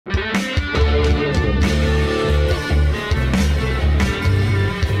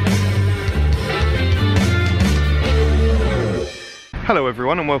Hello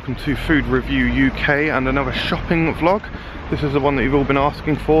everyone and welcome to Food Review UK and another shopping vlog. This is the one that you've all been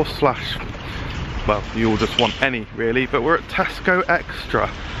asking for, well, you all just want any really, but we're at Tesco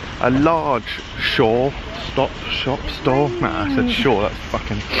Extra, a large store. Nah, I said shore, that's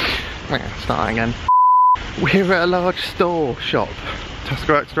fucking... start again. We're at a large store shop,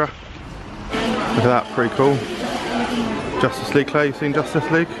 Tesco Extra. Look at that, pretty cool. Justice League, Claire, you seen Justice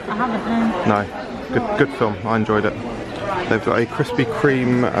League? I haven't, no. No, good film, I enjoyed it. They've got a Krispy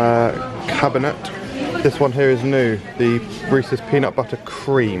Kreme cabinet. This one here is new, the Reese's Peanut Butter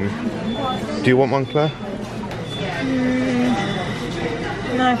Cream. Do you want one, Claire?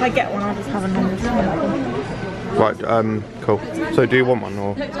 No, if I get one I'll just have a normal one. Right, cool. So do you want one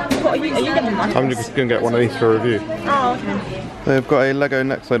or? What are you getting one? I'm just going to get one of these for review. Oh, okay. They've got a Lego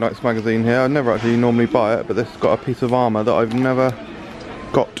Nexo Knights magazine here. I never actually normally buy it, but this has got a piece of armour that I've never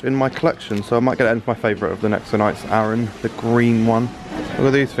got in my collection, so I might get it into my favourite of the Nexo Knights, Aaron, the green one. Look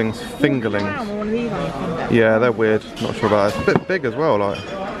at these things, fingerlings. Yeah, they're weird, not sure about that. It's a bit big as well, like.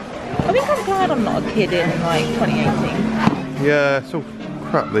 I think I'm glad I'm not a kid in like 2018. Yeah, it's all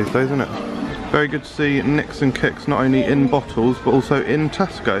crap these days, isn't it? Very good to see Nicks and Kicks not only in bottles but also in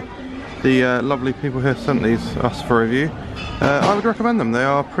Tesco. The lovely people here sent these us for review. I would recommend them, they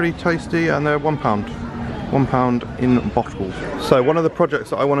are pretty tasty and they're £1. £1 in bottles. So one of the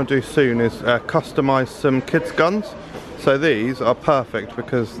projects that I want to do soon is customise some kids guns. So these are perfect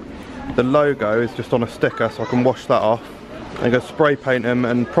because the logo is just on a sticker, so I can wash that off and go spray paint them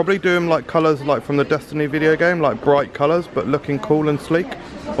and probably do them like colours like from the Destiny video game, like bright colours but looking cool and sleek,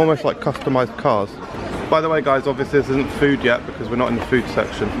 almost like customised cars. By the way guys, obviously this isn't food yet because we're not in the food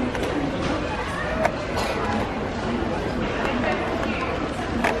section.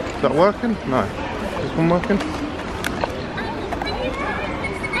 Is that working? No. Is this one working?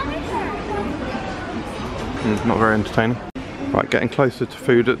 Not very entertaining. Right, getting closer to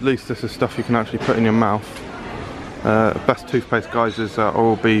food. At least this is stuff you can actually put in your mouth. Best toothpaste guys is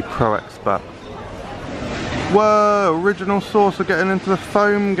Oral-B Pro Expert. Whoa, original sauce are getting into the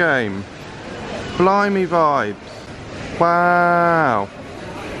foam game. Blimey vibes. Wow.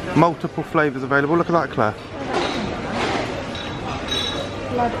 Multiple flavours available. Look at that, Claire.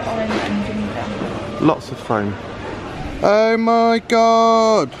 Blood orange and ginger. Lots of foam. Oh my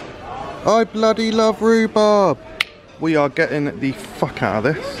god! I bloody love rhubarb! We are getting the fuck out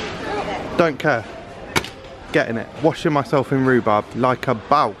of this. Don't care. Getting it. Washing myself in rhubarb like a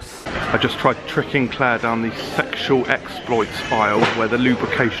bouse. I just tried tricking Claire down the sexual exploits aisle where the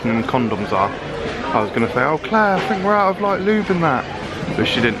lubrication and condoms are. I was going to say, oh Claire, I think we're out of like lube and that. But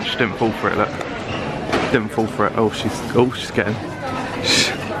she didn't fall for it, look. Didn't fall for it. Oh, she's getting...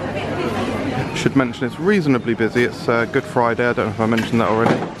 Should mention it's reasonably busy. It's Good Friday. I don't know if I mentioned that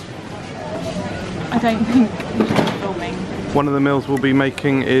already. I don't think we should be filming. One of the meals we'll be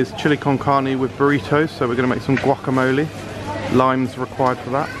making is chili con carne with burritos, so we're going to make some guacamole. Limes required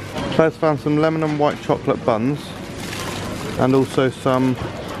for that. Claire's found some lemon and white chocolate buns and also some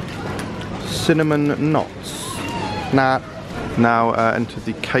cinnamon knots. Now enter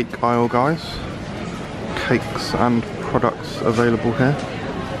the cake aisle, guys. Cakes and products available here.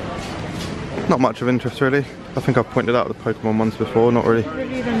 Not much of interest really. I think I've pointed out the Pokemon ones before, not really.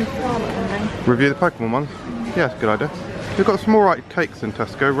 Review the Pokemon ones? Yeah, it's a good idea. We've got some alright cakes in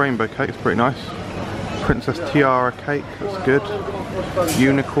Tesco. Rainbow cake is pretty nice. Princess Tiara cake, that's good.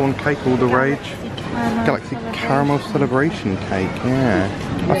 Unicorn cake, all the rage. Galaxy Caramel Celebration cake, yeah.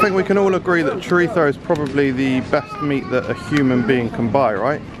 I think we can all agree that chorizo is probably the best meat that a human being can buy,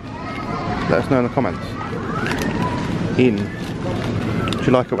 right? Let us know in the comments. Do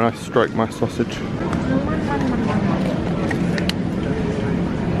you like it when I stroke my sausage? I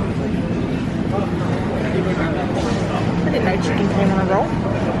didn't know chicken came on a roll.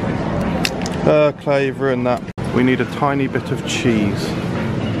 Claire, you've ruined that. We need a tiny bit of cheese.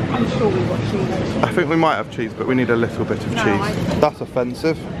 I'm sure we've got cheese. I think we might have cheese, but we need a little bit of cheese. That's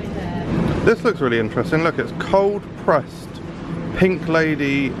offensive. This looks really interesting. Look, it's cold pressed Pink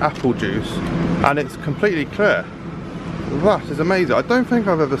Lady apple juice and it's completely clear. That is amazing. I don't think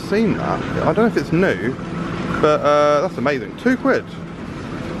I've ever seen that. I don't know if it's new, but that's amazing. £2.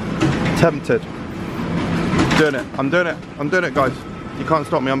 Tempted. Doing it. I'm doing it. I'm doing it, guys. You can't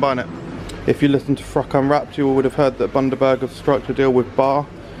stop me. I'm buying it. If you listen to Frock Unwrapped, you would have heard that Bundaberg have struck a deal with Bar,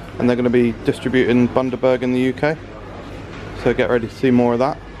 and they're going to be distributing Bundaberg in the UK. So get ready to see more of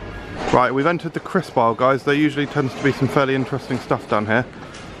that. Right, we've entered the crisp aisle, guys. There usually tends to be some fairly interesting stuff down here.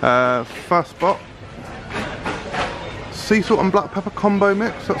 First spot. Sea salt and black pepper combo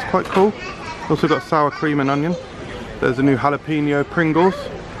mix, that's quite cool. Also got sour cream and onion. There's a new jalapeno Pringles.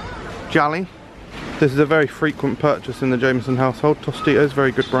 Jolly. This is a very frequent purchase in the Jameson household. Tostitos,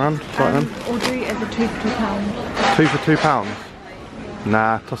 very good brand. Like them. Audrey is a 2 for £2. 2 for £2?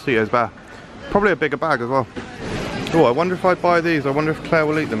 Nah, Tostitos better. Probably a bigger bag as well. Oh, I wonder if I buy these. I wonder if Claire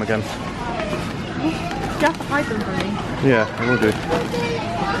will eat them again. You have to hide them from me. Yeah, I will do.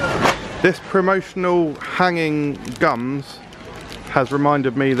 This promotional hanging gums has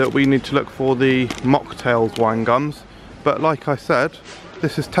reminded me that we need to look for the mocktails wine gums. But like I said,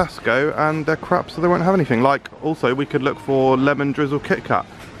 this is Tesco and they're crap, so they won't have anything. Like, also we could look for lemon drizzle Kit Kat,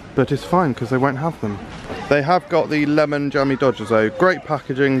 but it's fine because they won't have them. They have got the lemon jammy dodgers though. Great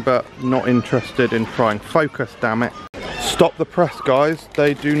packaging, but not interested in trying. Focus, damn it. Stop the press, guys.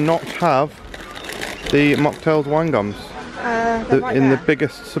 They do not have the mocktails wine gums. Right in there. the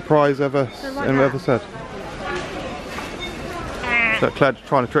biggest surprise ever said. So Claire's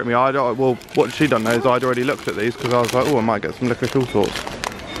trying to trick me. Well, what she done know is I'd already looked at these because I was like, oh, I might get some licorice all sorts.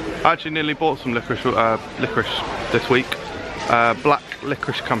 I actually nearly bought some licorice this week. Black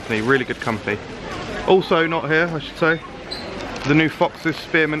Licorice Company, really good company. Also not here, I should say. The new Fox's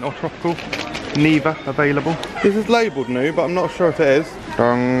Spearmint or Tropical. Neither available. This is labelled new, but I'm not sure if it is.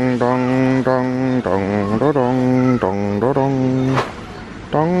 Dong dong dong dong dong dong dong dong.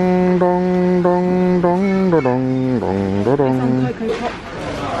 Dong dong dong dong dong dong dong. It's on Cocoa Pop.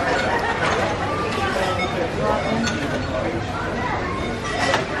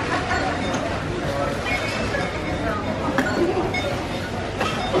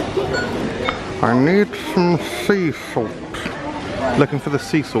 I need some sea salt. Looking for the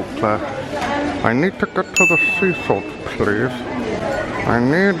sea salt, Claire. I need to get to the sea salt, please. I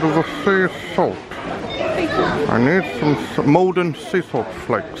need the sea salt. I need some Malden sea salt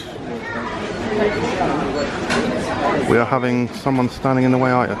flakes. We are having someone standing in the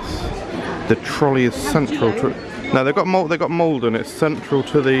way at us. The trolley is central to. No, they've got Malden. It's central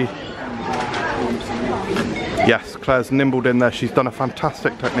to the. Yes, Claire's nimbled in there. She's done a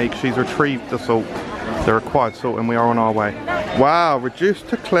fantastic technique. She's retrieved the salt, the required salt, and we are on our way. Wow, reduced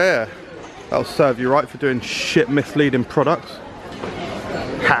to clear. That'll serve you right for doing shit misleading products.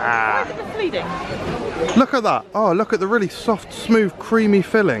 Ha! Why is it misleading? Look at that. Oh, look at the really soft, smooth, creamy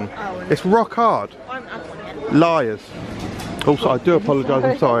filling. Oh, it's rock hard. I'm Liars. Also, I do apologise,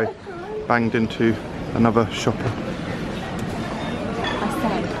 I'm sorry. Banged into another shopper.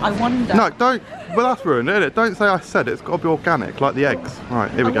 I wonder. No, don't. Well, that's ruined, isn't it? Don't say I said it. It's got to be organic, like the eggs. Right,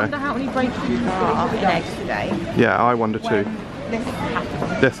 here we go. I wonder how many breakthroughs there are in eggs today. Yeah, I wonder too. This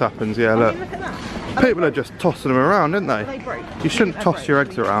happens. This happens, yeah, look. Look at that. People are just tossing them around, aren't they? Are they broke? You shouldn't toss your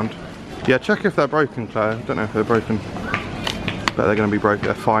eggs around. Yeah, check if they're broken, Claire. I don't know if they're broken. But they're going to be broken.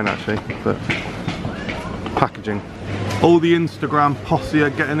 They're fine, actually. But packaging. All the Instagram posse are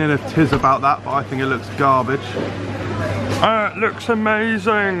getting in a tiz about that, but I think it looks garbage. It looks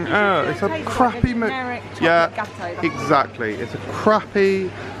amazing. It's a crappy mousse. Yeah, exactly. It's a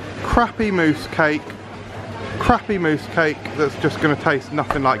crappy mousse cake. Crappy mousse cake that's just going to taste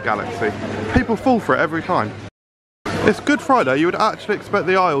nothing like Galaxy. People fall for it every time. It's Good Friday. You would actually expect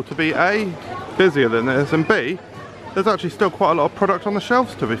the aisle to be A, busier than this, and B, there's actually still quite a lot of product on the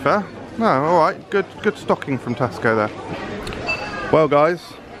shelves, to be fair. No, alright, good stocking from Tesco there. Well guys,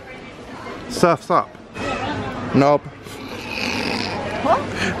 surf's up. Knob. What?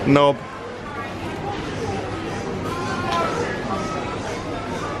 Knob.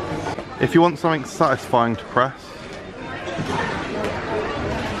 If you want something satisfying to press,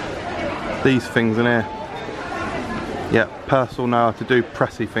 these things in here. Yeah, Purse will know how to do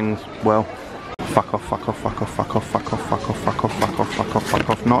pressy things well. Fuck off, fuck off, fuck off, fuck off, fuck off, fuck off, fuck off, fuck off, fuck off, fuck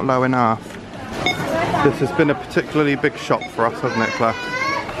off, not low enough. This has been a particularly big shop for us, hasn't it, Claire?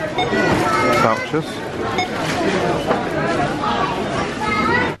 Vouchers.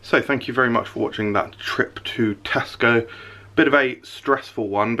 So thank you very much for watching that trip to Tesco. Bit of a stressful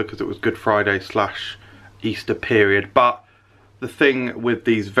one because it was Good Friday / Easter period, but the thing with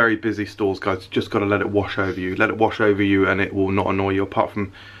these very busy stores, guys, just got to let it wash over you. Let it wash over you and it will not annoy you, apart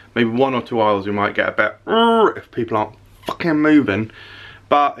from maybe 1 or 2 aisles you might get a bit if people aren't fucking moving.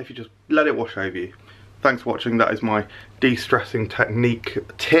 But if you just let it wash over you. Thanks for watching. That is my de-stressing technique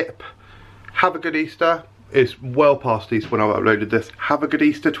tip. Have a good Easter. It's well past Easter when I've uploaded this. Have a good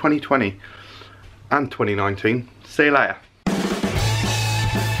Easter 2020 and 2019. See you later.